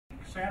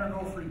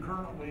Onofre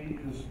currently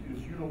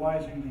is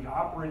utilizing the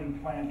operating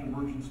plant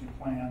emergency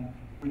plan,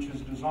 which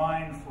is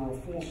designed for a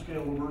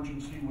full-scale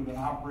emergency with an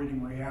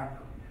operating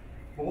reactor.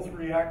 Both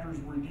reactors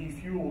were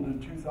defueled in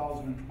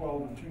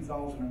 2012 and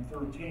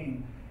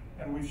 2013,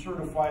 and we've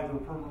certified they're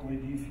permanently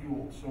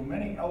defueled. So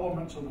many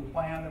elements of the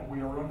plan that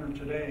we are under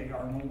today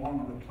are no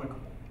longer applicable.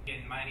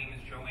 And my name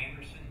is Joe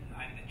Anderson.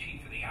 I'm the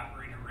chief of the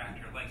operating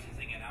reactor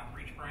licensing and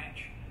outreach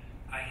branch.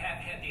 I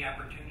have had the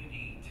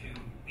opportunity to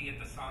be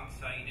at the SONG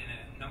site in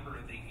a number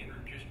of the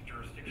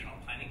interjurisdictional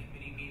planning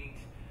committee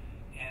meetings,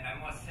 and I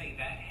must say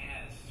that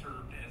has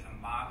served as a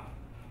model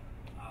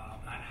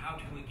on how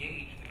to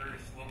engage the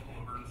various local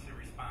emergency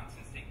response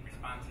and state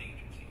response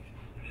agencies.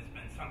 It has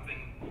been something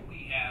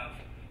we have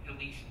at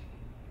least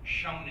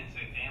shown as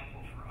an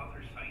example for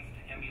other sites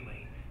to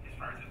emulate as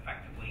far as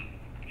effectively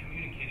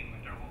communicating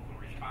with their local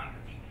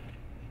responders.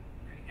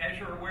 As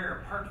you're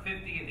aware, Part 50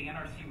 of the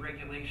NRC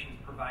regulations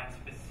provides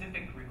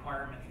specific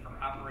requirements for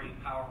operating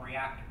power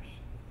reactors.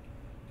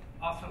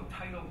 Also,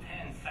 Title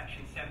 10,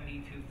 Section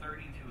 7232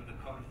 of the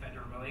Code of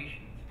Federal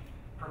Relations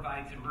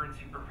provides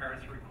emergency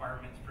preparedness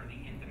requirements for the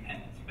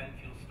independent spent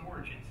fuel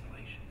storage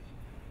installations.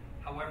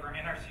 However,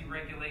 NRC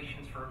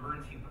regulations for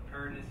emergency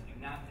preparedness do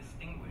not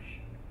distinguish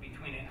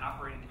between an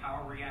operating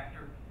power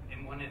reactor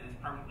and one that is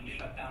permanently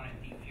shut down and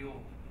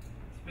defueled,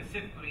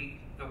 specifically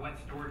the wet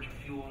storage of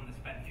fuel in the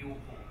spent fuel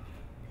pool.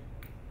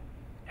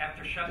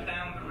 After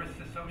shutdown, the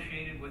risks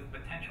associated with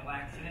potential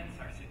accidents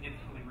are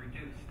significantly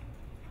reduced.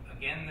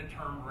 Again, the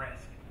term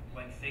risk,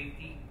 like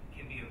safety,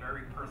 can be a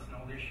very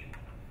personal issue.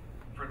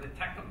 For the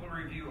technical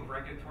review of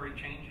regulatory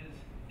changes,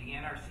 the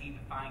NRC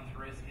defines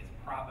risk as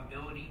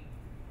probability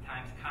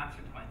times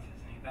consequences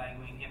in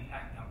evaluating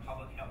impact on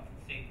public health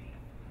and safety.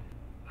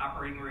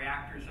 Operating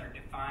reactors are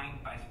defined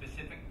by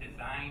specific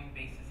design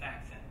basis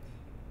accidents.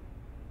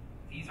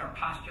 These are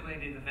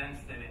postulated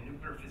events that a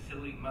nuclear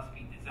facility must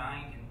be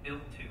designed and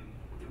built to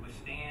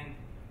withstand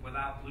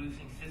without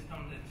losing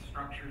systems and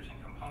structures and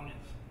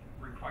components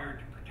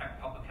required to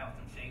protect public health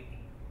and safety.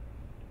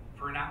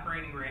 For an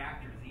operating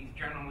reactor, these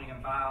generally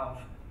involve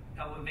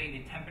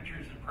elevated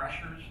temperatures and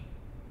pressures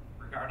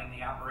regarding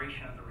the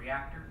operation of the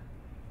reactor,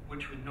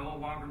 which would no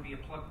longer be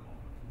applicable.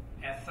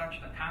 As such,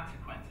 the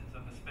consequences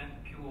of a spent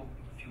fuel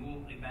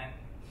event,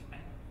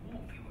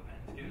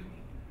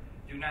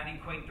 do not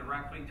equate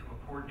directly to a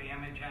core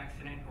damage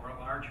accident or a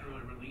large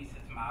early release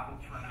as modeled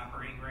for an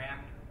operating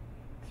reactor,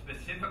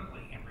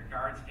 specifically in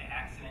regards to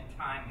accident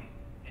timing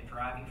and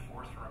driving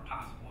force for a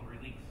possible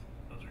release.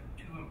 Those are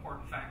two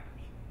important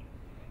factors.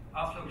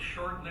 Also,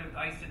 short-lived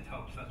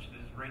isotopes such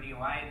as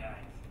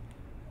radioiodides,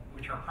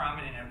 which are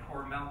prominent in a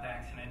core melt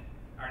accident,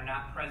 are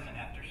not present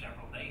after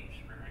several days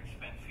for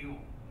spent fuel.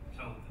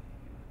 So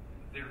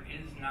there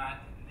is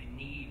not the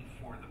need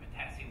for the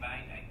potassium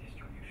iodide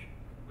distribution,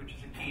 which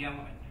is a key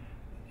element.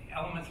 The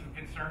elements of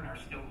concern are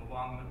still the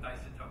long-lived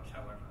isotopes,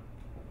 however.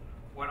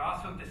 What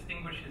also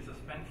distinguishes a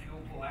spent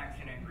fuel pool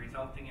accident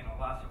resulting in a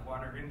loss of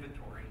water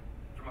inventory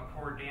from a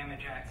core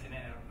damage accident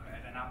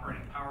at an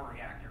operating power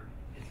reactor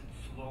is its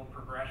slow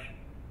progression,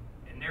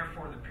 and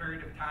therefore the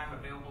period of time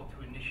available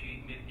to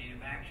initiate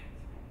mitigative actions,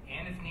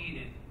 and if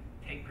needed,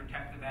 take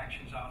protective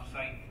actions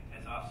off-site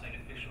as off-site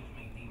officials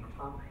may deem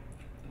appropriate.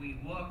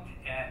 We looked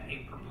at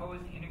a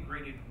proposed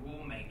integrated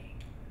rulemaking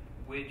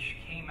which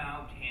came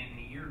out in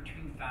the year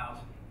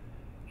 2000.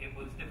 It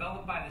was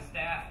developed by the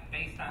staff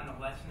based on the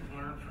lessons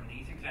learned from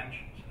these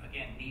exemptions,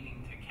 again,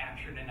 needing to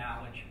capture the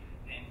knowledge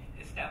and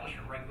establish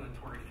a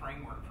regulatory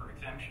framework for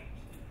exemptions.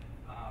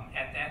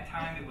 At that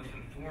time, it was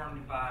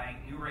informed by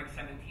New Reg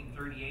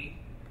 1738,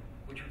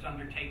 which was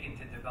undertaken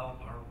to develop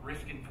a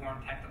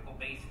risk-informed technical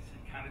basis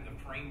and kind of the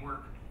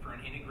framework for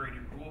an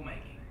integrated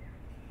rulemaking.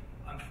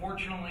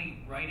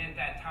 Unfortunately, right at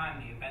that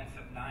time, the events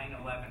of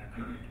 9/11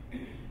 occurred.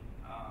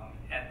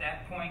 At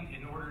that point,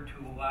 in order to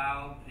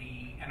allow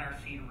the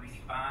NRC to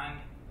respond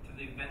to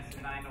the events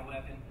of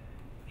 9/11,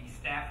 the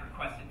staff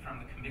requested from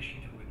the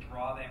Commission to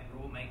withdraw that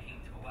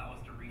rulemaking to allow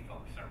us to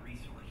refocus our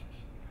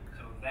resources.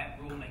 So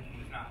that rulemaking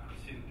was not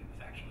pursued. It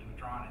was actually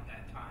withdrawn at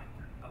that time.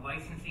 A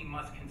licensee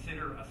must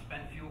consider a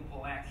spent fuel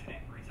pool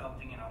accident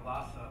resulting in a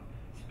loss of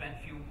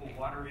spent fuel pool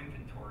water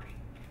inventory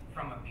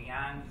from a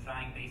beyond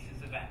design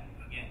basis event.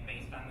 Again,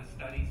 based on the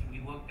studies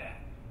we looked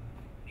at,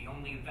 the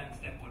only events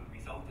that would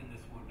result in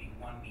this would be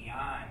one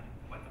beyond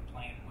what the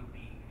plant would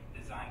be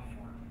designed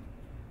for.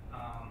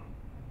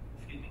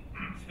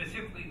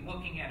 Specifically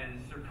looking at a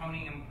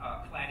zirconium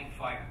cladding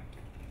fire.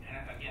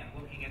 And again,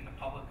 looking at the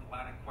public, a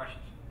lot of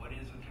questions. What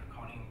is a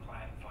zirconium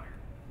cladding fire?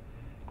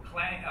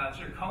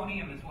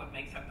 Zirconium is what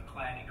makes up the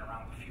cladding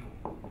around the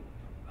fuel.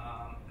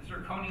 The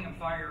zirconium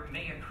fire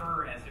may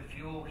occur as the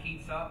fuel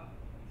heats up.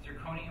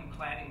 Zirconium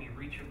cladding may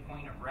reach a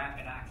point of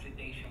rapid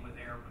oxidation with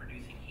air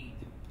producing heat,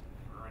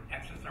 or an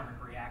exothermic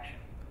reaction.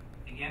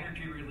 The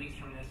energy released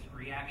from this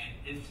reaction,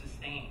 if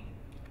sustained,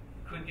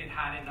 could get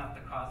hot enough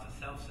to cause a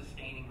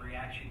self-sustaining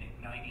reaction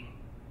igniting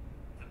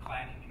the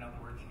cladding, in other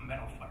words, a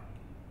metal fire.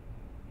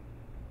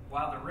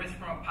 While the risk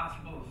from a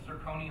possible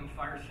zirconium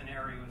fire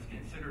scenario is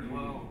considered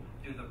low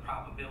due to the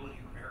probability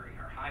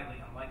or highly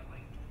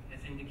unlikely, as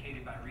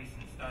demonstrated by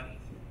recent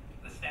studies.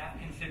 The staff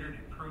considered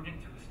it prudent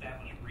to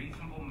establish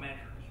reasonable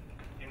measures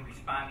in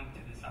responding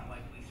to this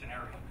unlikely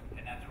scenario,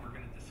 and that's what we're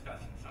going to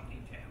discuss in some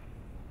detail.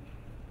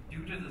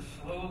 Due to the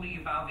slowly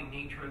evolving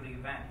nature of the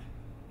event,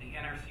 the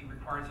NRC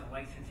requires a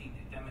licensee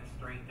to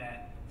demonstrate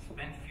that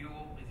spent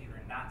fuel is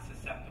either not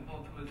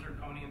susceptible to a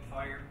zirconium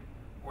fire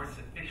or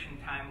sufficient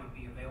time would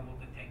be available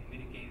to take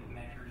mitigative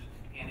measures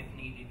and, if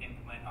needed,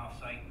 implement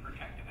off-site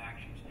protective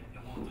actions.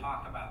 And we'll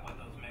talk about what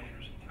those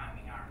measures and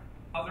timing are.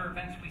 Other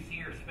events we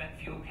see are spent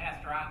fuel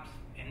cast drops,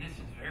 and this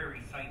is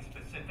very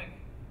site-specific,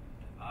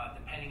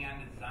 depending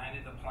on the design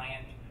of the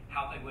plant,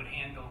 how they would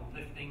handle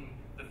lifting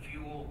the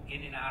fuel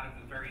in and out of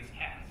the various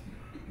casts.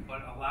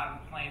 But a lot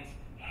of plants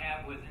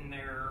have within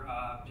their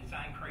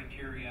design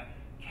criteria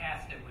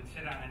casts that would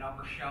sit on an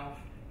upper shelf,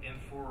 and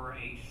for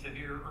a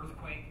severe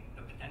earthquake,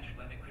 the potential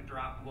that it could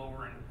drop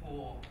lower in the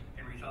pool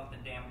and result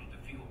in damage to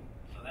fuel.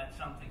 So that's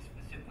something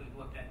specifically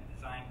looked at in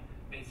design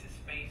basis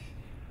space.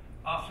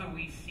 Also,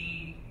 we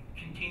see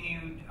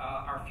continued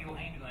our fuel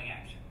handling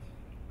actions,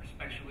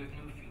 especially with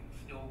new fuel,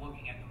 still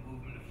looking at the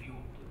movement of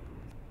fuel.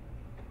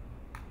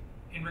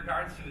 In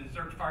regards to the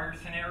Zerk fire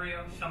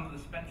scenario, some of the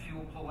spent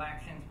fuel pool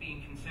actions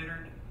being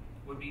considered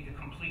would be the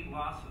complete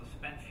loss of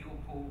spent fuel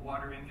pool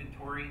water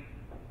inventory,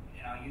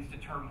 and I'll use the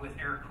term with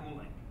air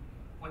cooling.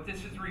 What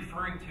this is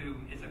referring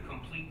to is a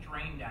complete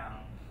drain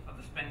down of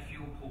the spent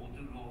fuel pool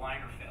due to a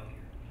liner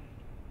failure.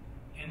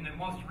 In the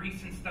most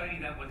recent study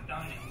that was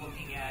done in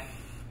looking at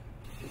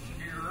the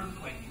severe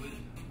earthquake, was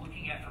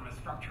looking at from a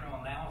structural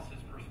analysis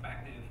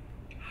perspective,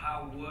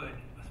 how would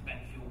a spent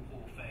fuel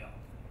pool fail?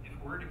 If it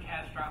were to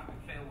catastrophic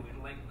fail, it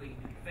would likely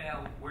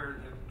fail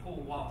where the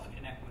pool walls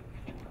connect with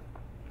the floor.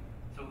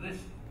 So this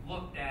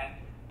looked at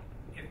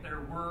if there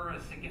were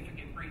a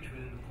significant breach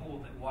within the pool,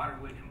 that water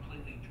would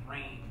completely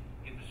drain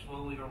it was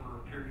slowly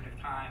over a period of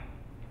time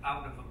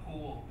out of the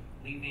pool,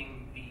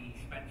 leaving the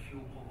spent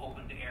fuel pool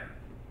open to air.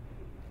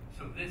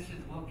 So this is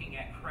looking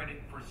at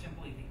credit for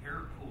simply the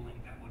air cooling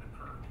that would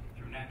occur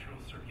through natural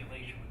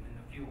circulation within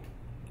the fuel.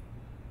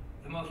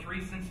 The most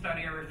recent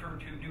study I referred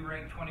to, New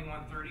Reg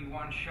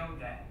 2131, showed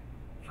that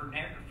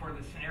for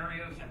the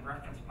scenarios and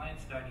reference plant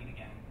studied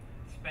again,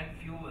 spent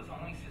fuel is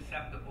only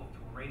susceptible to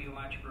a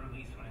radiologic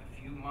release when a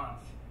few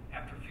months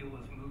after fuel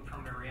is moved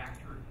from the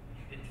reactor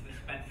into the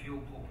spent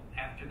fuel pool.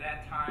 After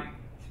that time,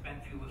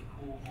 spent fuel is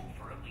coolable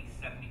for at least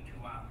 72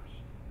 hours.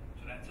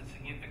 So that's a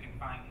significant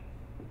finding.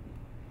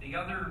 The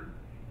other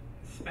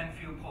spent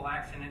fuel pool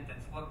accident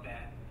that's looked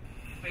at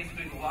is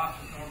basically the loss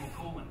of normal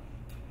cooling.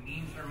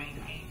 Means are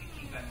maintained to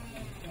keep that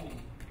pool cool.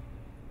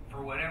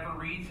 For whatever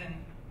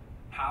reason,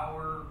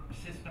 power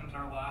systems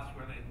are lost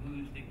where they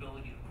lose the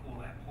ability to cool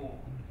that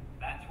pool.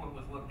 That's what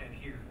was looked at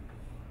here.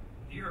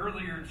 The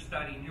earlier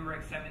study, New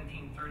Reg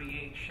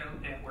 1738, showed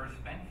that where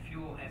spent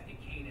fuel has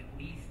decayed at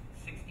least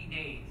 60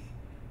 days,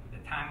 the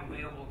time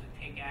available to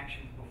take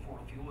actions before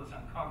fuel is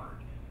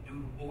uncovered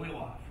due to boil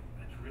off.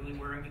 That's really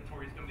where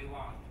inventory is going to be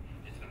lost.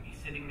 It's going to be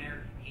sitting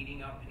there,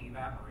 heating up and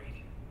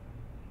evaporating.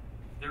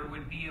 There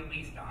would be at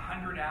least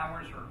 100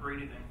 hours or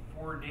greater than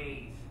 4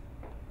 days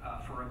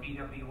for a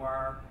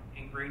BWR,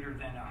 and greater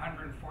than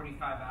 145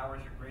 hours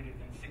or greater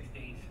than 6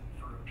 days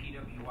for a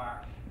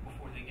PWR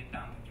before they get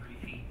down to 3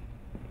 feet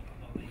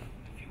above the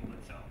fuel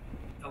itself.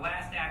 The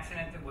last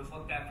accident that was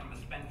looked at from a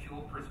spent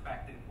fuel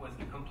perspective was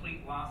the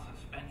complete loss of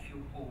spent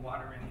fuel pool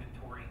water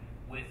inventory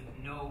with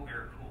no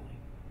air cooling.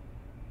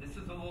 This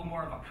is a little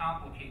more of a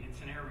complicated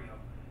scenario.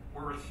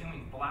 We're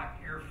assuming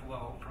blocked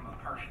airflow from a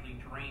partially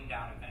drained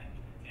down event.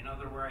 In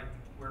other words,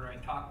 where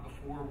I talked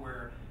before,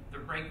 where the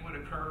break would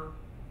occur,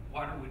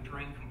 water would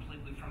drain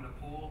completely from the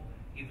pool,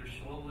 either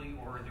slowly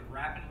or either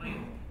rapidly.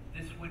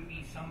 This would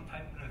be some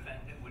type of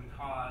event that would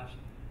cause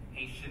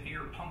a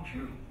severe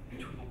puncture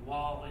to the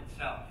wall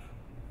itself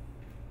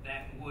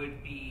that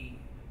would be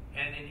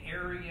at an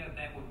area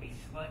that would be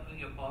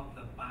slightly above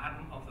the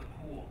bottom of the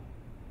pool.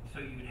 So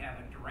you'd have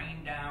a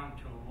drain down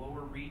to the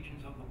lower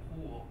regions of the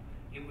pool.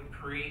 It would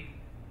create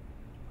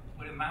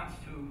what amounts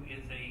to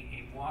is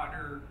a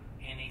water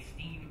and a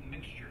steam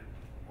mixture,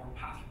 or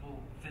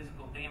possible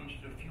physical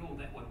damage to the fuel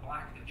that would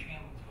block the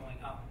channels going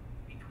up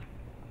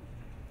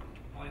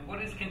between.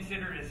 What is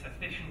considered a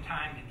sufficient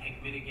time to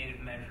take mitigative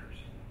measures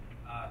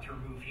to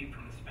remove heat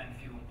from the spent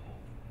fuel pool?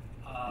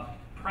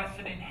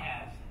 Precedent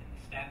has, and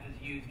the staff has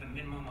used a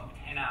minimum of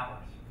 10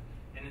 hours.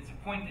 And it's a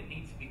point that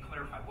needs to be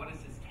clarified. What does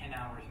this 10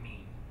 hours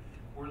mean?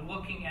 We're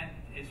looking at,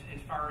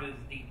 as far as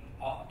the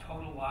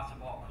total loss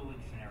of all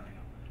cooling scenario,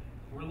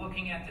 we're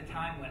looking at the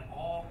time when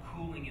all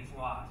cooling is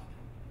lost.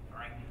 All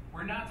right?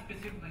 We're not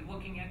specifically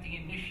looking at the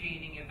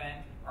initiating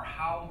event or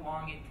how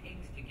long it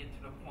takes to get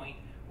to the point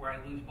where I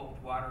lose both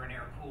water and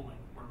air cooling.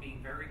 We're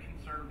being very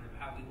conservative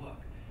how we look.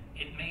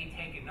 It may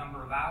take a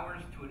number of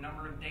hours to a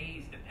number of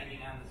days,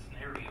 depending on the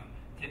scenario,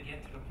 to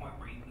get to the point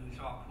where you lose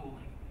all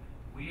cooling.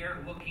 We are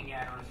looking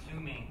at or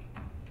assuming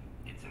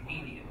it's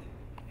immediate,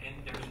 and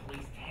there's at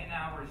least 10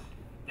 hours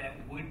that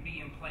would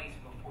be in place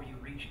before you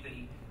reach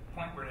the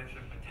point where there's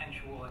a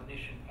potential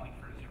ignition point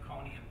for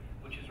zirconium,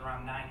 which is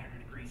around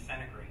 900 degrees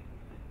centigrade.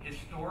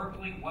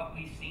 Historically, what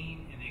we've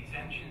seen in the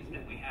exemptions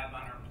that we have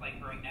on our plate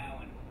right now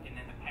and in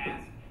the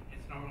past,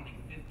 it's normally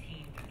 15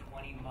 to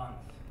 20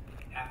 months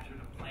after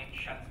the plant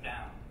shuts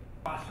down.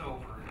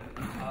 Crossover,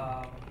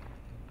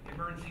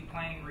 emergency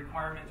planning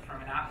requirements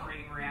from an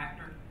operating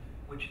reactor,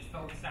 which is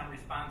focused on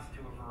response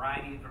to a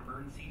variety of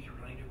emergencies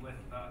related with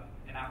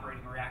an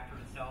operating reactor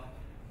itself,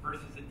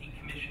 versus a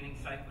decommissioning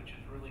site, which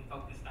is really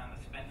focused on the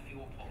spent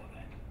fuel pool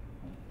event.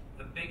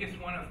 The biggest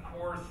one, of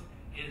course,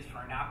 is for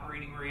an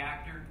operating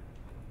reactor.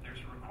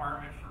 There's a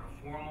requirement for a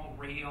formal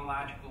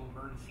radiological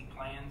emergency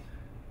plans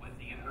with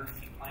the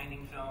emergency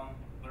planning zone,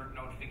 alert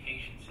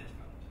notification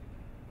systems.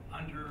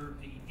 Under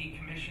the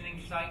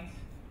decommissioning sites,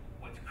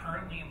 what's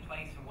currently in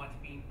place and what's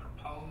being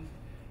proposed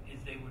is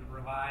they would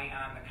rely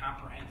on the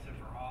comprehensive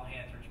or all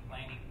hazards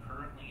planning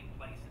currently in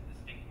place in the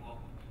state and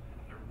local.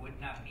 There would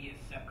not be a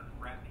separate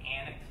rep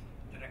annex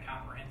to the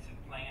comprehensive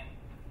plan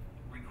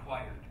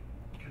required.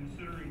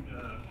 Considering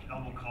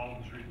Elmo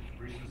Collins'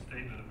 recent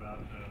statement about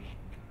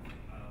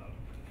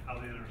how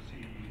the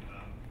NRC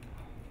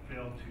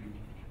failed to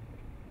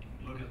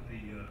look at the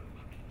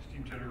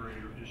steam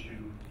generator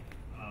issue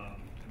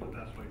in the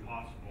best way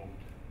possible,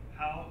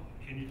 how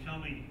can you tell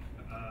me,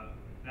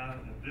 now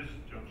at this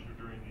juncture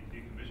during the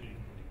decommissioning,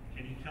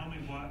 can you tell me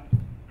what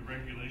the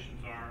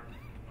regulations are?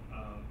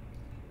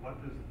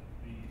 What does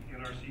the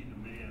NRC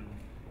demand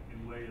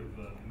in way of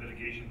a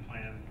mitigation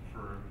plan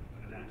for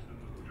an accident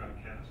with a dry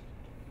cast?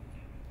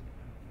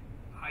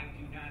 I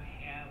do not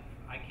have,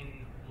 I can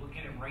look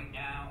at it right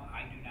now,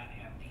 I do not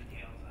have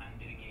details on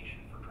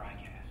mitigation for dry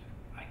gas.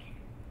 I can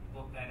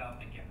look that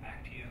up and get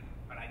back to you,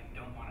 but I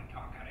don't want to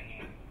talk out of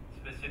hand.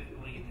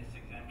 Specifically in this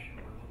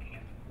exemption, we're looking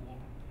at the pool,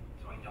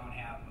 so I don't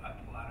have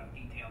a lot of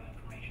detailed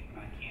information,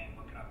 but I can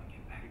look it up and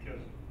get back to you.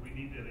 Because we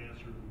need that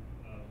answer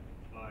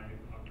by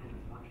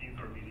October 14th,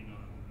 our meeting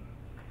on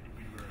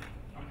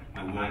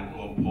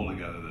We'll pull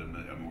together the,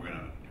 I mean, we're going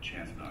to have a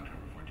chance on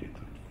October 14th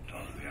to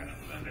talk to the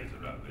actual vendors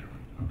about there.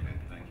 Okay,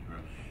 thank you.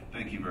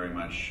 Thank you very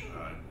much.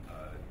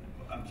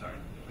 I'm sorry,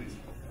 please.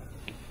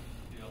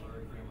 Yeah,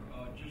 Larry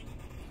Kramer. Just,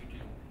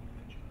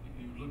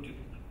 you looked at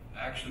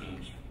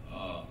accidents,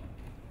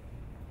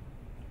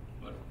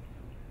 but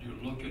you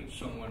look at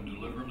someone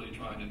deliberately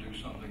trying to do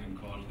something and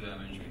cause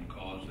damage and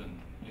cause an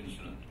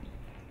incident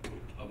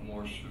of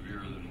more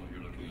severe than what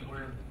you're looking at.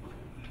 Where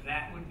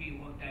that would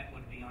be looked at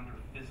would be under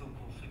physical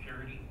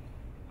security,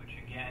 which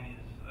again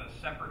is a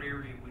separate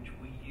area which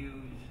we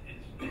use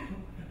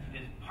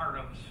is part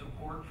of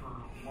support for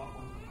what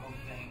we're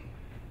proposing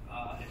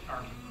as far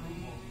as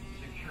approval.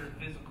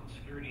 Physical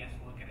security has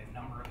to look at a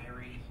number of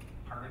areas.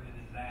 Part of it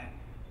is that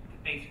to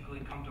basically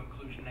come to a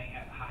conclusion they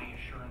have high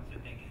assurance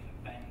that they can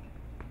defend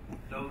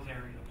those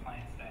areas of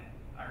plants that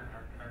are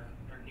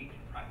need to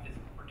provide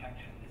physical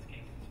protection, in this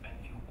case it's spent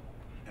fuel pool.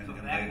 So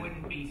that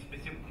wouldn't be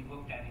specifically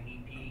looked at in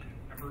EP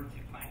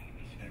emergency planning.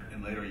 It'd be security.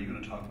 And later, are you going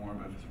to talk more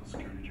about physical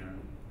security,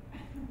 Jared?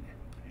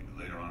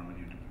 Later on when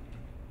you do?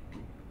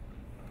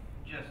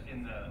 Just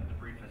in the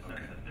brief sense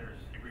that there's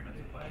agreements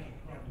in place.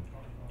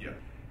 Yeah.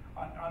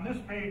 On this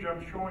page,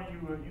 I'm showing you,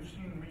 you've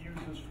seen me use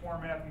this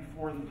format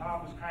before. The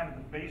top is kind of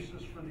the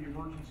basis for the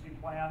emergency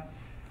plan.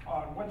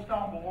 What's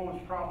down below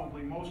is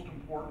probably most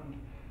important.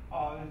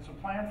 It's a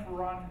plan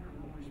for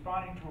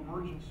responding to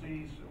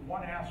emergencies.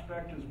 One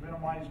aspect is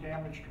minimize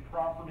damage to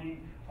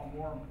property. A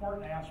more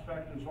important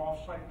aspect is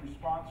off-site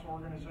response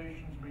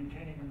organizations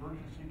maintaining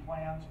emergency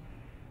plans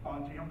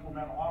to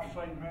implement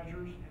off-site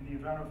measures in the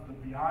event of the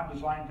beyond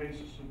design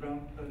basis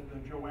event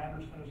that Joe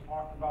Anderson has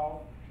talked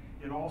about.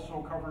 It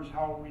also covers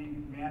how we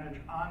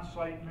manage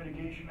on-site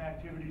mitigation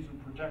activities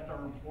and protect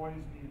our employees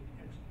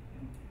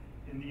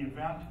in the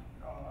event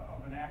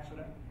of an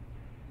accident.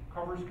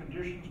 Covers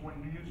conditions when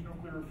used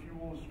nuclear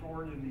fuel is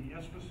stored in the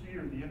ISPC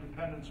or the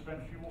independent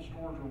spent fuel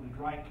storage or the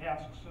dry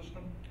cask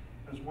system,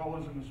 as well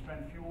as in the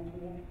spent fuel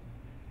pool.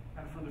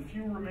 And for the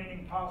few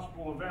remaining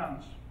possible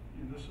events,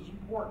 and this is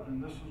important,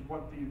 and this is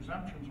what the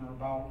exemptions are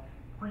about,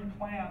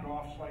 pre-planned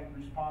off-site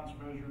response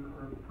measure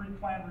or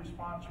pre-planned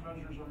response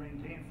measures are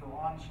maintained for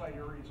on-site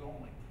areas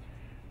only.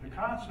 The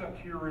concept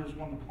here is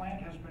when the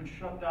plant has been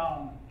shut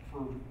down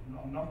for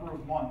a number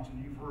of months,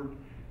 and you've heard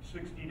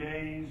 60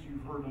 days,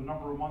 you've heard a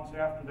number of months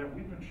after that,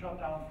 we've been shut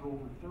down for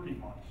over 30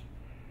 months.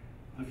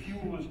 The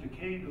fuel is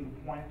decayed to the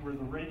point where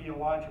the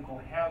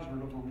radiological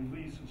hazard of a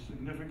release is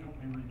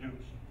significantly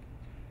reduced.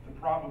 The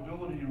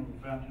probability of an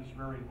event is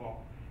very low.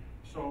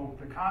 So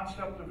the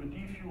concept of a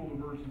defueled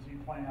emergency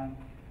plan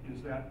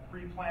is that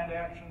pre-planned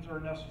actions are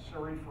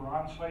necessary for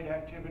on-site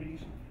activities.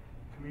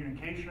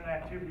 Communication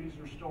activities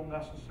are still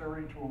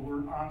necessary to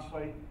alert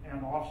on-site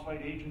and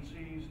off-site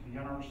agencies, the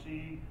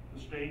NRC,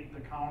 the state,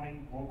 the county,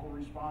 local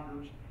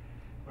responders.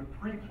 But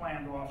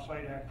pre-planned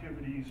off-site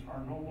activities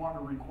are no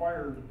longer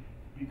required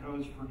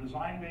because for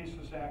design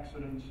basis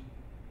accidents,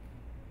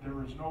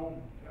 there is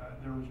no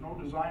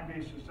design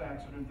basis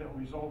accident that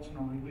results in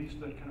a release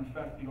that can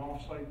affect the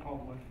off-site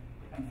public.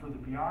 And for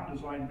the beyond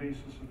design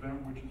basis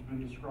event, which has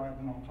been described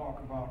and I'll talk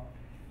about,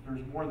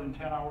 there's more than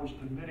 10 hours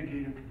to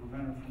mitigate it to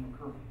prevent it from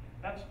occurring.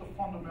 That's the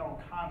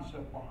fundamental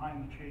concept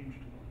behind the change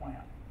to the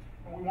plan.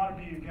 And we want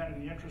to be, again,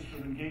 in the interest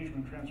of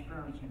engagement,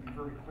 transparency, be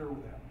very clear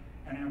with that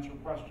and answer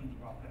questions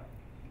about that.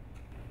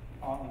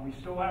 We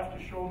still have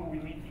to show that we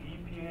meet the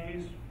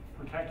EPA's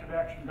protective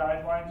action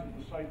guidelines at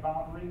the site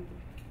boundary.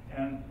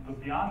 And the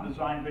beyond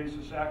design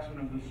basis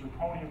accident of the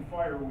zirconium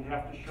fire, we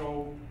have to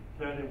show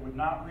that it would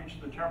not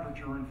reach the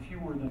temperature in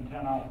fewer than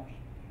 10 hours.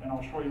 And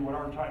I'll show you what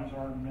our times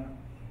are in a minute.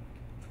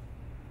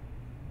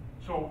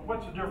 So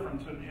what's the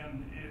difference?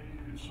 And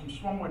some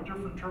somewhat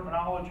different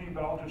terminology,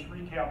 but I'll just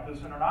recap this.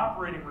 In an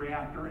operating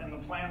reactor, in the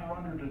plan we're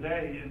under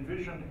today,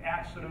 envisioned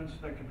accidents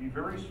that could be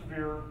very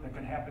severe, that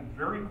can happen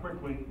very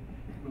quickly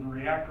with a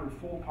reactor at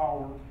full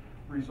power,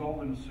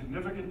 result in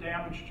significant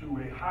damage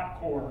to a hot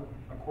core,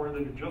 a core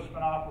that had just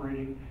been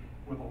operating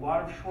with a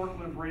lot of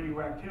short-lived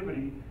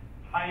radioactivity,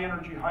 high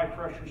energy, high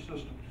pressure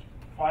systems,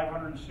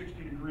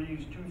 560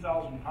 degrees,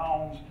 2,000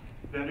 pounds,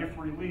 that if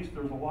released,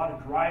 there's a lot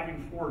of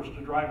driving force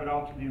to drive it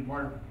out to the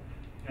environment.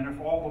 And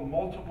if all the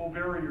multiple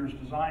barriers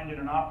designed in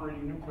an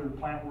operating nuclear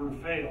plant were to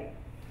fail,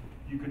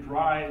 you could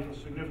drive a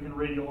significant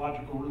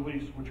radiological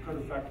release, which could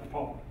affect the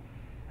public.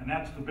 And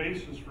that's the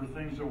basis for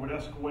things that would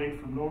escalate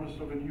from notice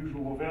of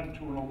unusual event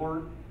to an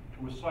alert,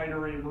 to a site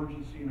area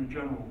emergency and a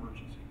general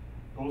emergency.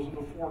 Those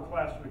are the 4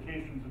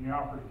 classifications in the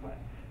operating plant.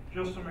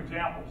 Just some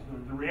examples.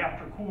 The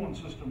reactor coolant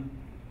system,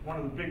 one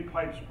of the big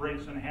pipes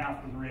breaks in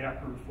half with the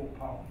reactor at full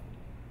power.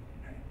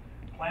 Okay.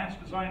 Plants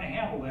designed to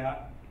handle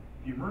that,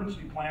 the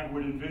emergency plan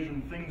would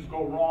envision things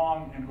go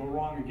wrong and go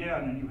wrong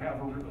again, and you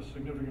have a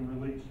significant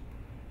release.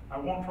 I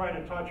won't try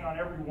to touch on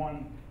every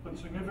one, but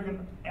significant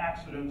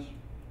accidents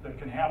that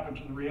can happen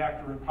to the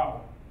reactor at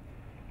power.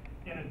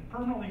 In a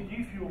permanently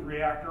defueled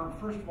reactor,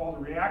 first of all,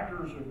 the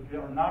reactors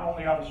are not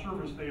only out of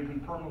service, they have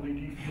been permanently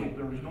defueled.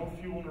 There is no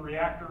fuel in the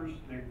reactors,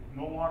 they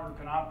no longer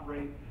can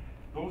operate.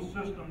 Those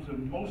systems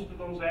and most of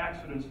those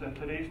accidents that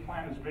today's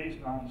plan is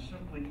based on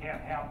simply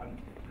can't happen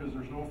because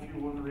there's no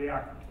fuel in the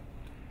reactor.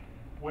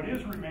 What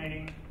is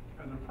remaining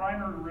as a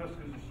primary risk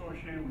is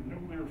associated with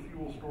nuclear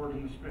fuel stored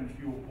in the spent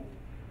fuel pool.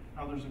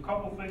 Now, there's a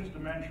couple things to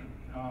mention,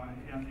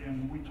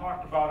 and we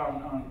talked about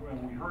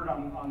we heard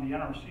on the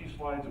NRC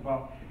slides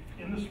about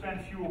in the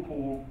spent fuel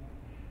pool.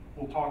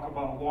 We'll talk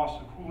about a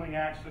loss of cooling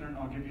accident.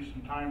 I'll give you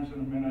some times in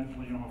a minute.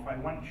 You know, if I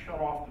went and shut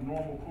off the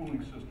normal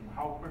cooling system,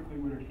 how quickly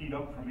would it heat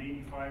up from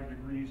 85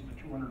 degrees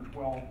to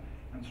 212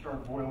 and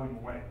start boiling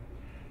away?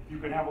 You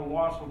can have a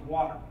loss of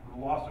water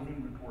or a loss of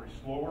inventory,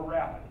 slow or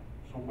rapid.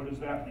 So what does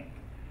that mean?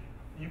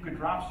 You could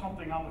drop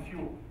something on the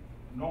fuel.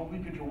 No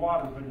leakage of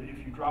water, but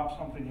if you drop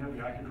something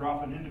heavy, I could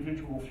drop an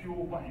individual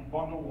fuel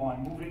bundle while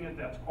I'm moving it.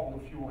 That's called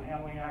a fuel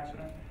handling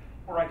accident.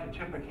 Or I could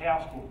tip a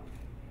cask over.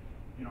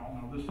 You know,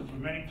 now this is a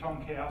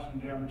many-ton cask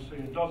and damage, say,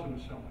 a dozen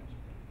assemblies.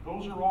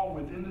 Those are all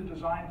within the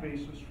design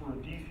basis for a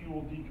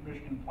defueled,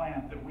 decommissioned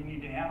plant that we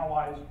need to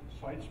analyze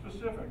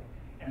site-specific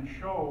and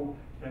show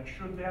that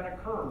should that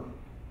occur,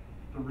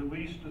 the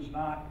release does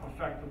not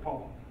affect the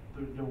public.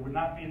 There would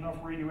not be enough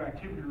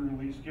radioactivity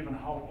release given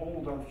how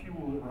old our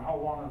fuel is or how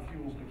long our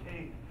fuel's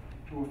decayed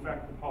to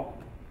affect the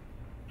public.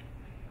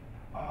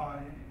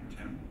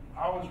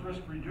 How is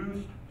risk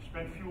reduced?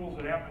 Spent fuels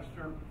at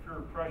atmospheric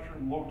pressure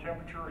and low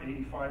temperature,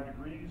 85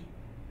 degrees.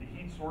 The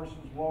heat source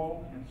is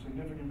low and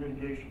significant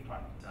mitigation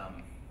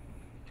time.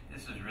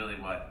 This is really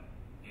what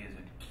is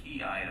a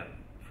key item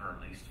for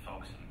at least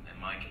folks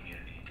in my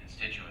community and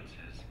constituents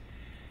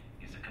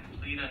is a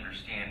complete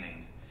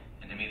understanding.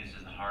 And to me, this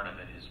is the heart of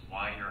it, is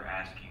why you're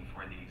asking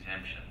for the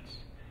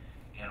exemptions,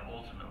 and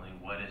ultimately,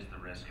 what is the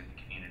risk of the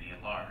community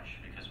at large?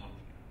 Because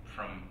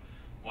from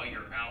what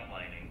you're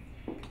outlining,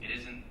 it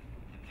isn't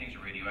that things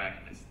are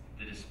radioactive, it's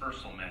the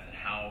dispersal method,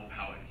 how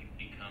it can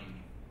become,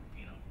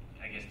 you know,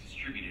 I guess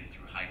distributed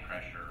through high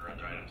pressure or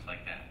other items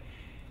like that.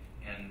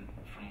 And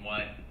from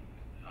what,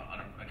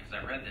 because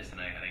I read this, and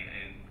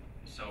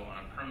so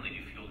on a permanently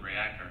defueled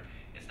reactor,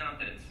 it's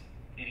not that it's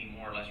any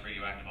more or less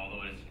radioactive,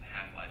 although it is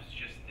half-life, it's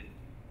just that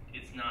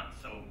it's not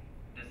so,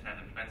 doesn't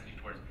have the propensity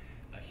towards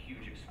a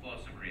huge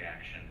explosive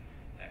reaction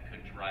that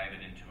could drive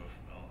it into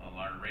a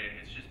larger rate.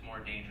 It's just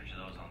more danger to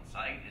those on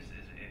site. Is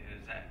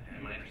that,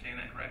 am I understanding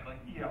that correctly?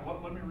 Yeah,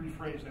 let me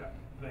rephrase that.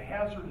 The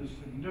hazard is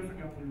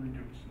significantly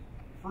reduced.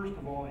 First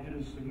of all, it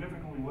is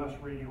significantly less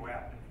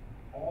radioactive.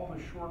 All the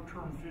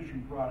short-term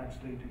fission products,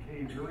 they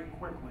decay very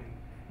quickly,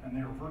 and they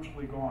are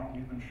virtually gone.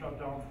 We've been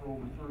shut down for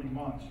over 30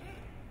 months.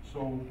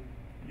 So,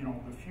 you know,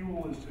 the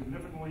fuel is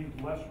significantly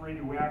less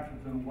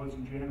radioactive than it was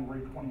in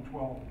January 2012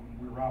 when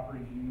we were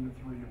operating Unit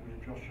 3 and we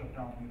had just shut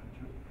down Unit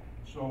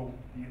 2. So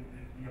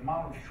the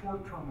amount of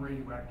short-term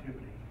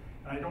radioactivity,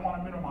 and I don't want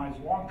to minimize,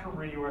 long-term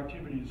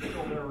radioactivity is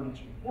still there and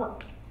it's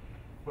important,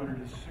 but it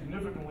is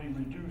significantly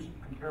reduced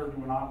compared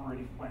to an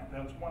operating plant.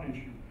 That's one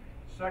issue.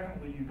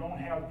 Secondly, you don't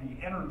have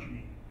the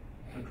energy,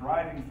 the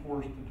driving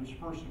force to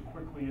disperse it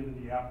quickly into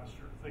the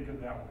atmosphere. Think of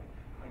it that way.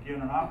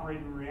 Again, an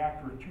operating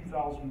reactor at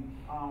 2,000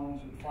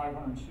 pounds at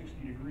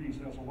 560 degrees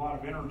has a lot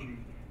of energy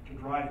to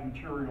drive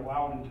material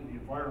out into the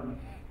environment.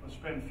 A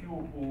spent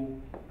fuel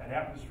pool at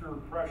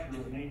atmospheric pressure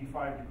of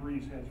 85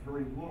 degrees has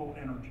very little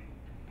energy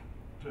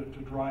to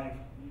drive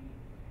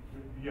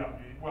Yeah,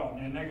 well,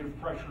 and negative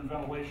pressure and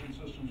ventilation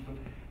systems, but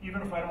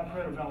even if I don't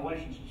create a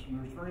ventilation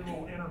system, there's very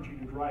little energy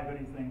to drive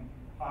anything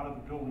out of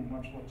the building,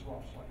 much less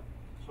off-site.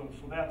 So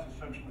that's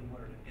essentially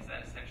what it is. Is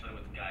that essentially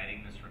what's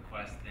guiding this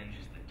request then,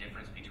 just the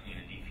difference between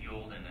a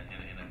defueled and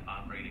an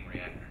operating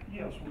reactor?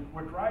 Yes,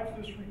 what drives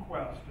this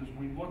request is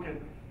we look at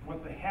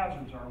what the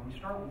hazards are. We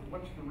start with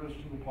what's the risk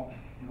to the public.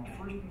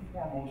 First and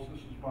foremost,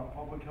 this is about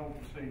public health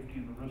and safety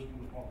and the risk to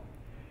the public.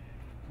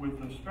 With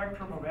the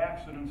spectrum of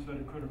accidents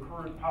that could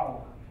occur at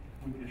power,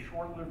 with the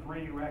short-lived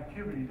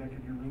radioactivity that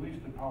can be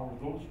released at power,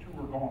 those two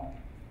are gone.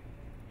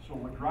 So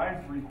what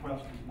drives the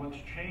request is let's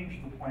change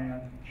the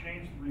plan,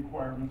 change the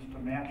requirements to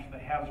match the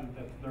hazard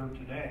that's there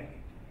today,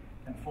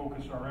 and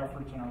focus our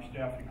efforts and our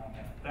staffing on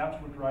that. That's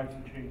what drives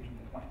the change in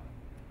the plan.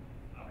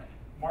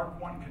 Mark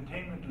I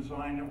containment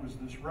design, it was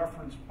this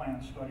reference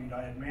plan studied.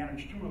 I had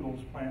managed 2 of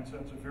those plants.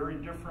 That's a very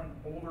different,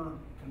 older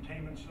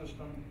containment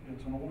system.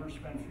 It's an older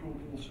spent fuel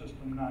pool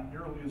system, not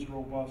nearly as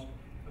robust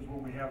as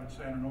what we have at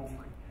San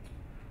Onofre.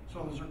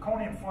 So the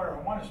zirconium fire,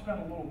 I want to spend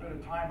a little bit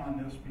of time on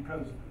this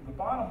because the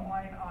bottom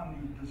line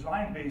on the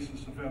design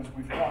basis events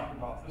we've talked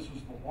about, this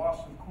is the loss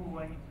of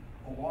cooling,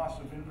 a loss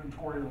of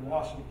inventory, or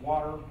loss of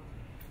water.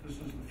 This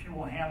is the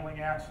fuel handling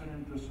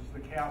accident. This is the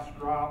cast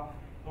drop.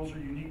 Those are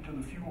unique to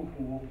the fuel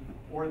pool,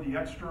 or the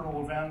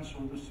external events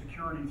or the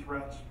security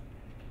threats.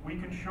 We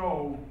can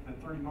show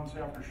that 30 months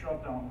after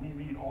shutdown, we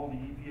meet all the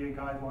EPA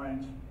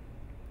guidelines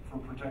for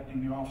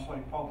protecting the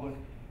off-site public,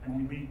 and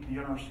we meet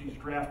the NRC's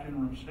draft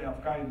interim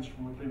staff guidance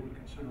for what they would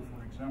consider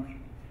for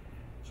exemption.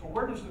 So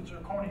where does the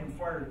zirconium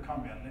fire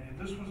come in?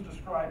 This was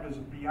described as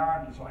a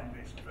beyond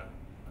design-based event.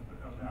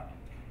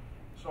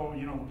 So,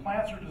 the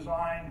plants are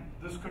designed,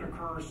 this could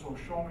occur, so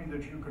show me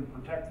that you can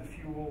protect the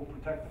fuel,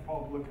 protect the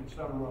public, et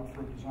cetera,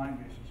 for a design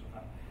basis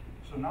event.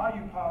 So now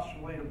you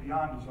postulate a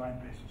beyond design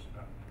basis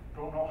event.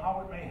 Don't know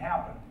how it may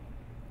happen,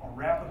 a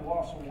rapid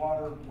loss of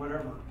water,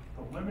 whatever.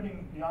 The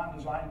limiting beyond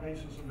design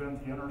basis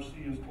event the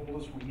NRC has told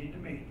us we need to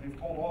meet, they've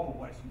told all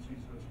the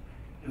licensees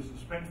this, is the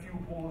spent fuel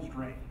pool is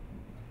drained.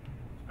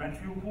 Spent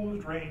fuel pool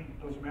is drained,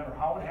 doesn't matter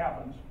how it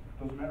happens,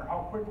 doesn't matter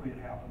how quickly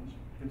it happens,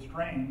 it's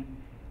drained.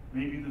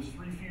 Maybe there's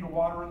 3 feet of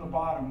water in the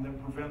bottom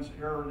that prevents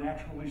air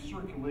naturally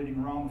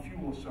circulating around the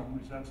fuel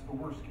assemblies. That's the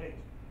worst case.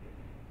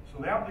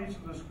 So that leads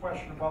to this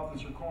question about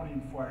the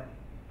zirconium fire.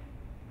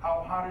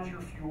 How hot is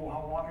your fuel?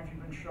 How long have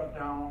you been shut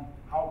down?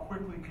 How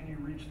quickly can you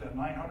reach that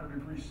 900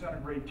 degrees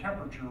centigrade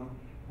temperature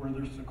where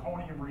the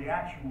zirconium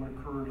reaction would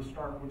occur to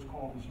start what's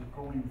called the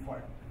zirconium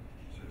fire?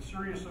 It's a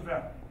serious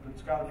event.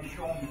 It's got to be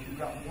shown that you've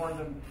got more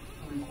than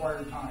the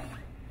required time.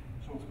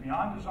 So it's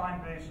beyond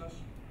design basis.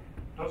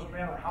 Doesn't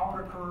matter how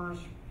it occurs.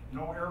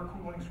 No air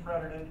cooling is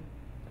credited.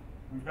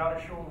 We've got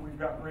to show that we've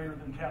got greater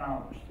than 10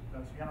 hours.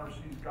 That's the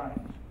NRC's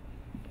guidance.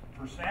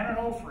 For San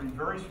Onofre,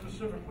 very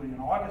specifically, in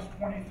August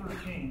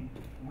 2013,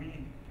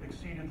 we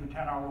exceeded the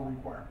 10-hour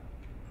requirement,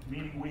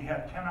 meaning we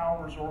had 10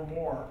 hours or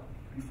more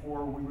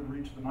before we would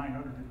reach the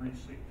 900 degrees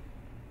C.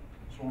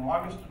 So in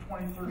August of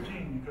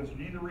 2013, because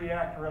neither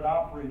reactor had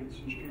operated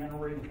since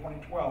January of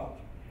 2012,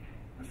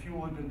 the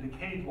fuel had been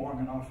decayed long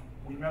enough,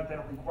 we met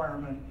that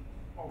requirement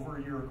over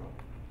a year ago.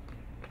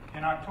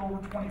 In October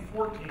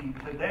 2014,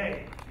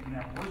 today, in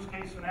that worst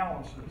case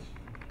analysis,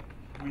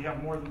 we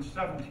have more than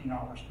 17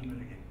 hours to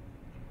mitigate.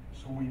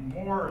 So we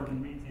more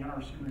than meet the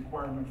NRC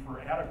requirement for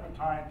adequate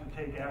time to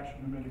take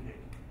action to mitigate.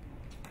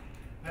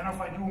 Then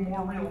if I do a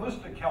more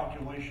realistic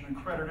calculation and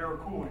credit air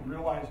cooling,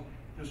 realize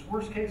this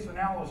worst case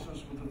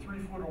analysis with the 3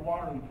 foot of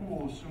water in the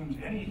pool assumes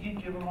any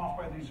heat given off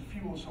by these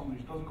fuel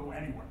assemblies doesn't go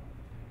anywhere.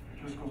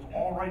 It just goes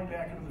all right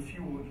back into the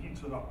fuel and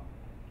heats it up.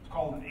 It's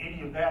called an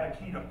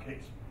adiabatic heat up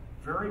case.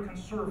 Very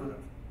conservative,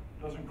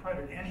 doesn't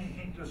credit any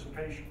heat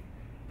dissipation.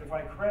 If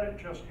I credit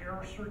just air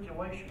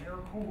circulation, air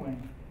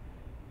cooling,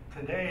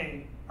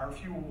 today our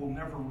fuel will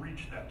never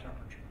reach that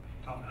temperature.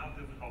 Tom, how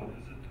difficult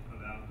is it to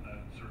put out that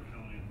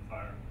zirconium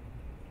fire?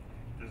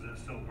 Does that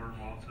still burn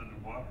while it's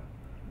underwater?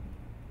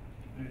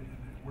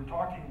 We're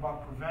talking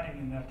about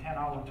preventing in that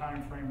 10-hour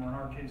time frame, or in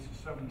our case, a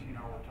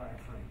 17-hour time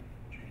frame,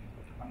 Gene.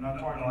 I'm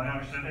not talking about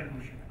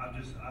extinguishing it. I'm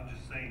just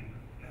saying,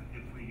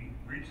 if we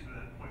reach to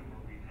that point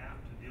where we have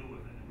to deal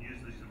with it and use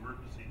these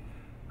emergency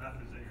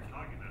methods that you're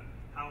talking about,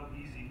 how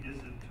easy is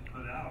it to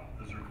put out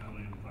a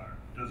zirconium fire?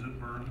 Does it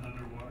burn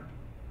underwater?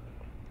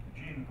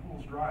 Gene, the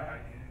pool's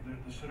dry.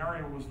 The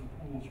scenario was the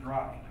pool's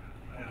dry.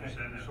 I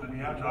understand that, so but we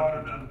we're had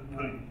talking water about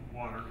putting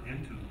water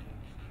into the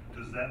pools.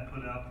 Does that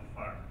put out the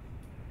fire?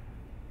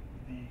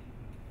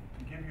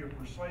 To give you a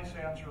precise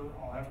answer,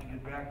 I'll have to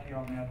get back to you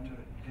on that. To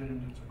get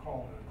into, it's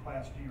called a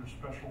Class D or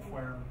special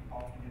fire.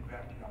 I'll have to get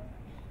back to you on that.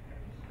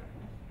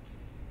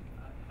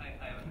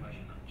 I have a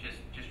question.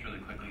 Just really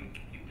quickly,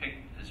 you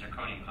picked the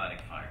zirconium cladic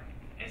fire.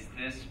 Is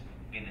this,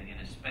 in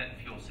a spent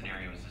fuel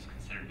scenario, is this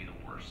considered to be the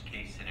worst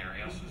case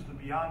scenario? This is the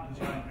beyond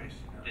design based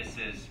scenario. This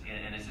is,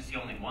 and is this the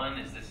only one?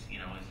 Is this,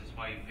 is this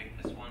why you picked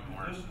this one?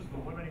 Or? This is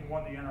the limiting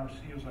one the NRC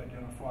has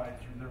identified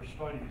through their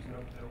studies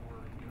that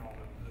were,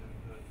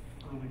 the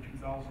early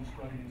 2000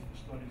 studies, the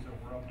studies that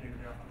were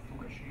updated after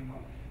Fukushima,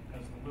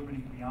 as the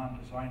limiting beyond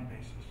design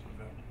basis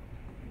event.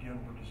 again,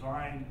 were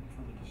designed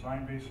for the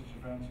design basis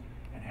events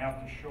and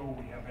have to show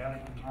we have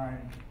adequate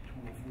time to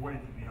avoid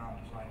the beyond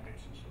design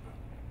basis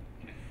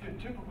event.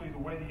 Typically,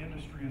 the way the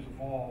industry has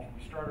evolved,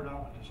 we started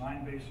out with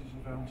design basis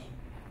events,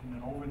 and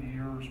then over the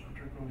years,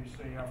 particularly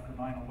say after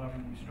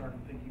 9/11, we started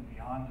thinking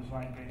beyond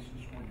design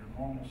basis, where your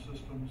normal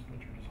systems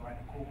that you're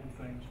designed to cope with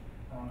things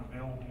are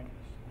unavailable.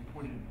 We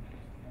put in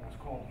what's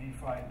called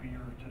V5B,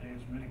 or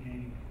today's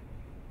mitigating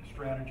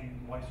strategy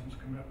license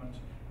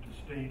commitments to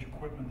stage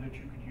equipment that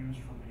you could use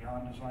for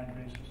beyond design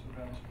basis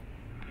events.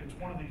 It's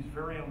one of these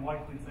very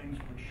unlikely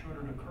things, but should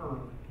it occur,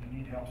 you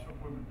need to have some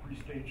equipment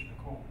pre-staged to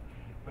cope.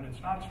 But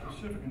it's not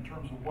specific in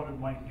terms of what it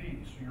might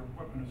be, so your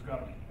equipment has got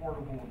to be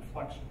portable and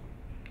flexible.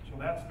 So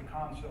that's the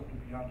concept of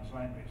beyond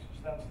design basis.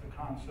 That's the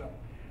concept.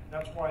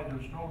 That's why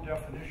there's no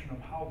definition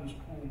of how this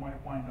pool might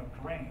wind up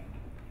drained.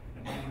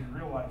 And nobody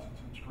realizes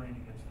it's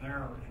draining. It's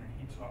there and it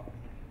heats up.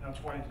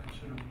 That's why it's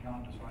considered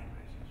beyond design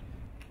basis.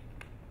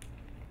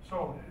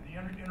 So the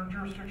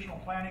Interjurisdictional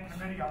Planning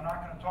Committee, I'm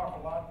not going to talk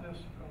a lot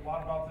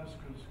about this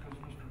because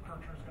Mr.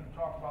 Kirchner is going to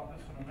talk about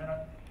this in a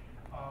minute.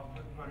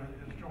 But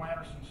as Joe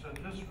Anderson said,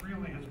 this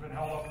really has been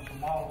held up as a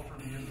model for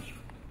the industry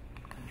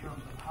in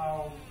terms of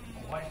how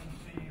a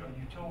licensee, a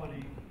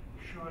utility,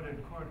 should and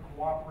could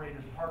cooperate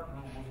and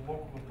partner with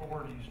local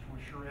authorities to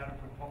assure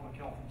adequate public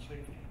health and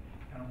safety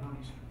and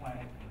emergency plan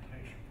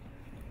implementation.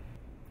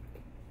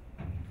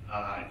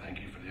 Hi, thank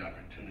you for the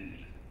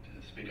opportunity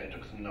to speak. I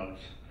took some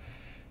notes,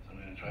 so I'm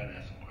going to try and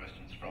ask some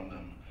questions from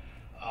them.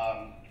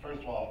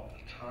 First of all,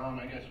 Tom,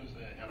 I guess, was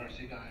the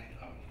NRC guy,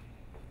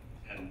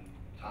 and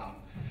Tom,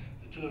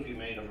 the two of you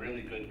made a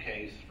really good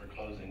case for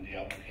closing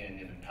Diablo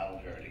Canyon and Palo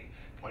Verde,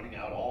 pointing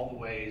out all the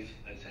ways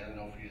that San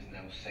Onofre is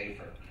now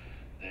safer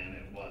than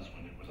it was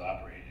when it was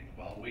operating.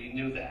 Well, we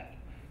knew that.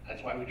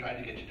 That's why we tried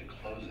to get you to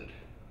close it,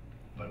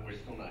 but we're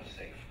still not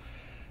safe.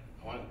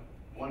 I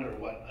wonder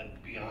what a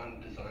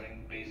beyond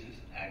design basis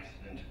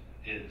accident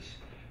is.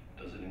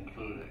 Does it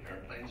include an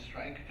airplane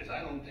strike? Because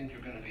I don't think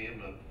you're going to be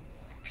able to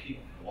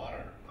keep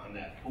water on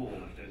that pool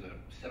if there's a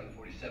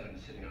 747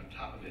 sitting on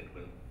top of it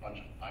with a bunch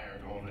of fire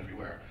going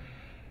everywhere.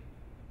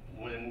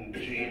 When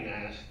Gene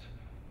asked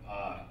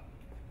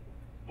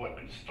what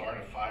could start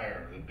a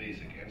fire, the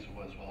basic answer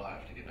was, well, I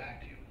have to get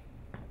back to you.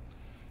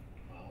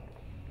 Well,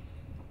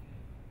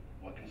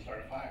 what can start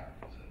a fire?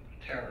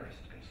 A terrorist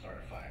can start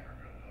a fire.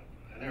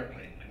 An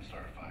airplane can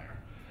start a fire.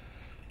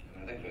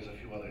 And I think there's a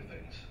few other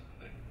things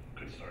that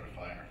could start a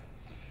fire.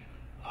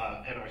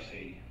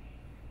 NRC,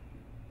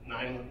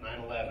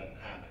 9/11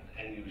 happened,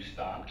 and you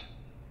stopped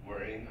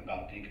worrying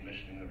about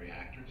decommissioning the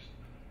reactors.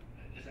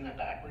 Isn't that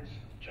backwards?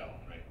 Joe,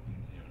 right?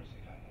 The NRC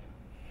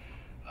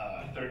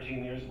guy.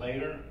 13 years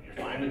later, you're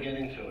finally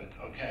getting to it.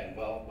 Okay,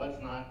 well,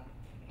 let's not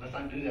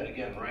do that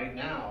again. Right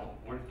now,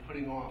 we're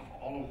putting off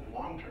all of the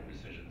long-term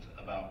decisions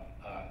about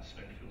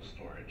spent fuel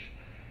storage.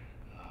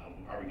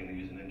 Are we going to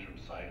use an interim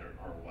site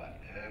or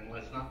what? And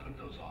let's not put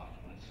those off.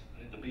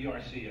 The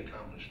BRC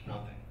accomplished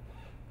nothing.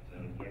 So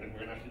we're going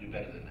to have to do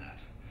better than that.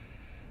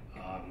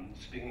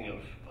 Speaking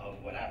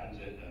of what happens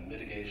at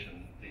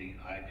mitigation, the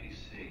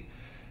IPC,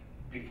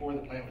 before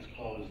the plant was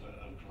closed,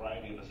 a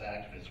variety of us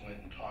activists went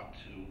and talked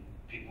to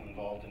people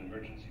involved in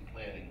emergency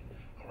planning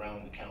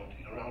around the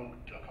county, around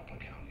a couple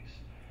of counties.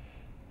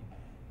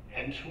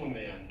 And to a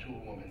man, to a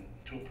woman,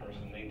 to a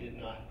person, they did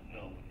not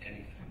know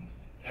anything.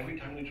 Every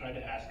time we tried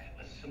to ask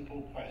a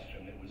simple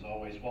question, it was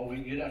always, well,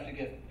 you'd have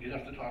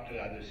to talk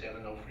to either San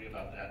Onofre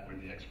about that, where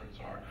the experts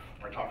are,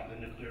 or talk to the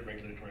Nuclear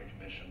Regulatory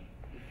Commission.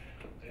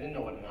 They didn't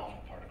know what an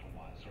alpha particle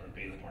was, or a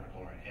beta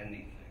particle, or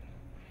anything.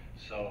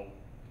 So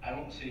I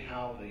don't see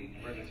how the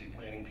emergency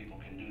planning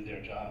people can do their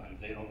job if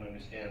they don't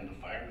understand,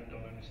 the firemen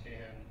don't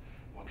understand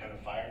what kind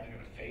of fire they're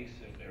going to face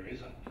if there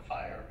is a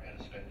fire at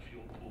a spent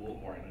fuel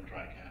pool or in a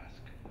dry cask.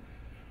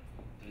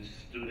 The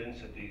students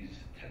at the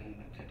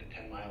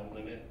 10-mile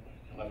limit,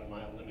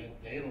 11-mile limit,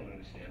 they don't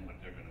understand what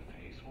they're going to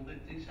face. Well,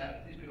 these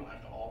people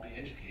have to all be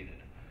educated.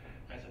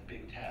 That's a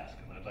big task,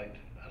 and I'd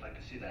like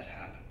to see that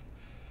happen.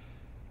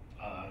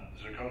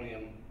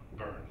 Zirconium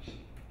burns.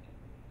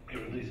 It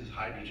releases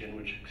hydrogen,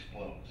 which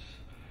explodes.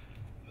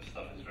 This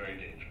stuff is very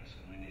dangerous,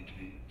 and we need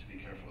to be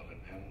careful of it.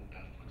 And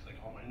that looks like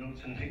all my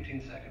notes in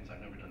 18 seconds.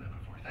 I've never done that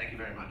before. Thank you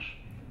very much.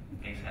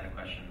 Ace had a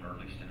question, or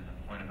at least a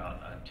point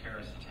about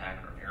terrorist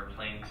attack or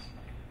airplanes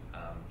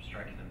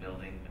striking the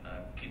building.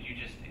 Could you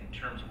just, in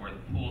terms of where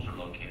the pools are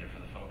located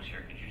for the folks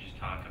here, could you just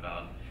talk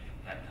about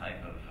that type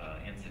of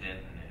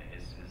incident, and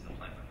is the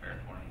plant prepared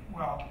for it?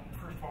 Well,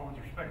 first of all, with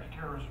respect to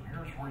terrorism,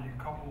 here's where you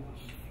couple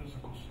this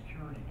physical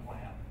security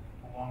plan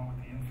along with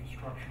the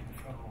infrastructure the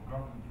federal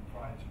government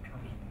provides in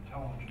terms of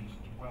intelligence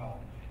as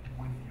well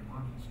with the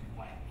emergency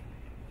plan.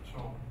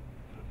 So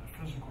the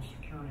physical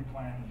security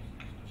plan is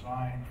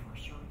designed for a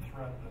certain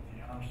threat that the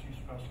NRC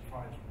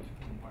specifies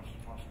we must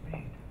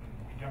meet,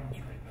 and we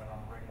demonstrate that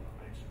on a regular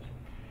basis.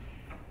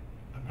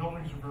 The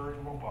buildings are very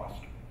robust,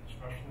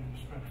 especially the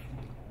spent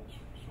fuel pools,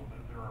 so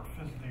that they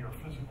are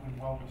physically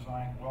well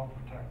designed, well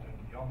protected.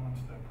 The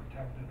elements that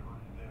protect it or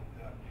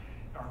that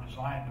are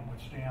designed to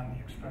withstand the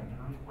expected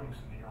earthquakes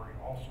in the area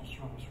also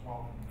serve us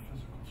well from the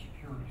physical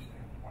security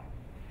standpoint.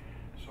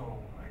 So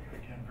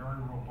again, very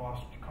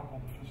robust, couple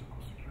the physical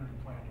security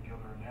plan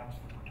together, and that's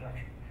the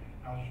protection.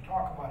 Now, as you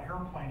talk about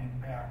airplane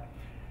impact,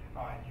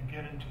 you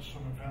get into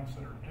some events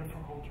that are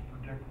difficult to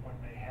predict what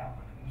may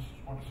happen. And this is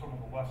what some of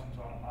the lessons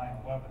out of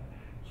 9/11.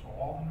 So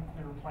all the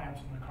nuclear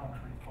plants in the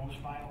country post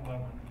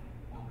 9/11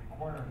 were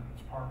required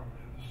as part of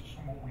it. This is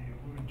somewhat we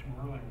alluded to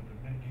earlier with the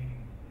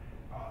mitigating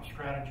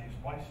strategies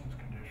license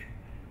condition.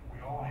 We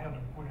all had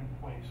to put in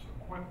place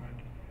equipment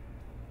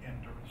and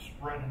to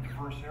spread in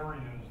diverse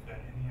areas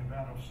that in the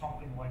event of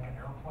something like an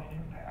airplane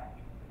impact,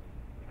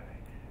 okay,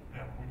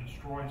 that would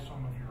destroy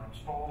some of your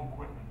installed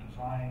equipment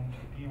designed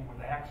to deal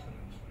with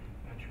accidents,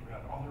 that you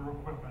had other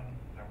equipment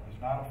that was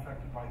not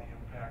affected by the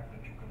impact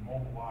that you can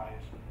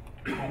mobilize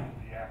to cope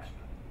with the accident.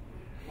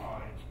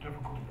 It's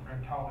difficult to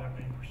predict how that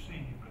may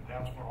proceed, but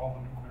that's what all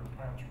the nuclear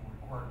plants are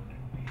required to do.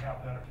 We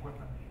have that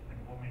equipment and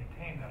we'll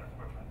maintain that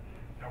equipment.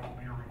 That will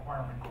be a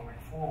requirement going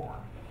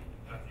forward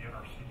that the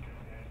NRC can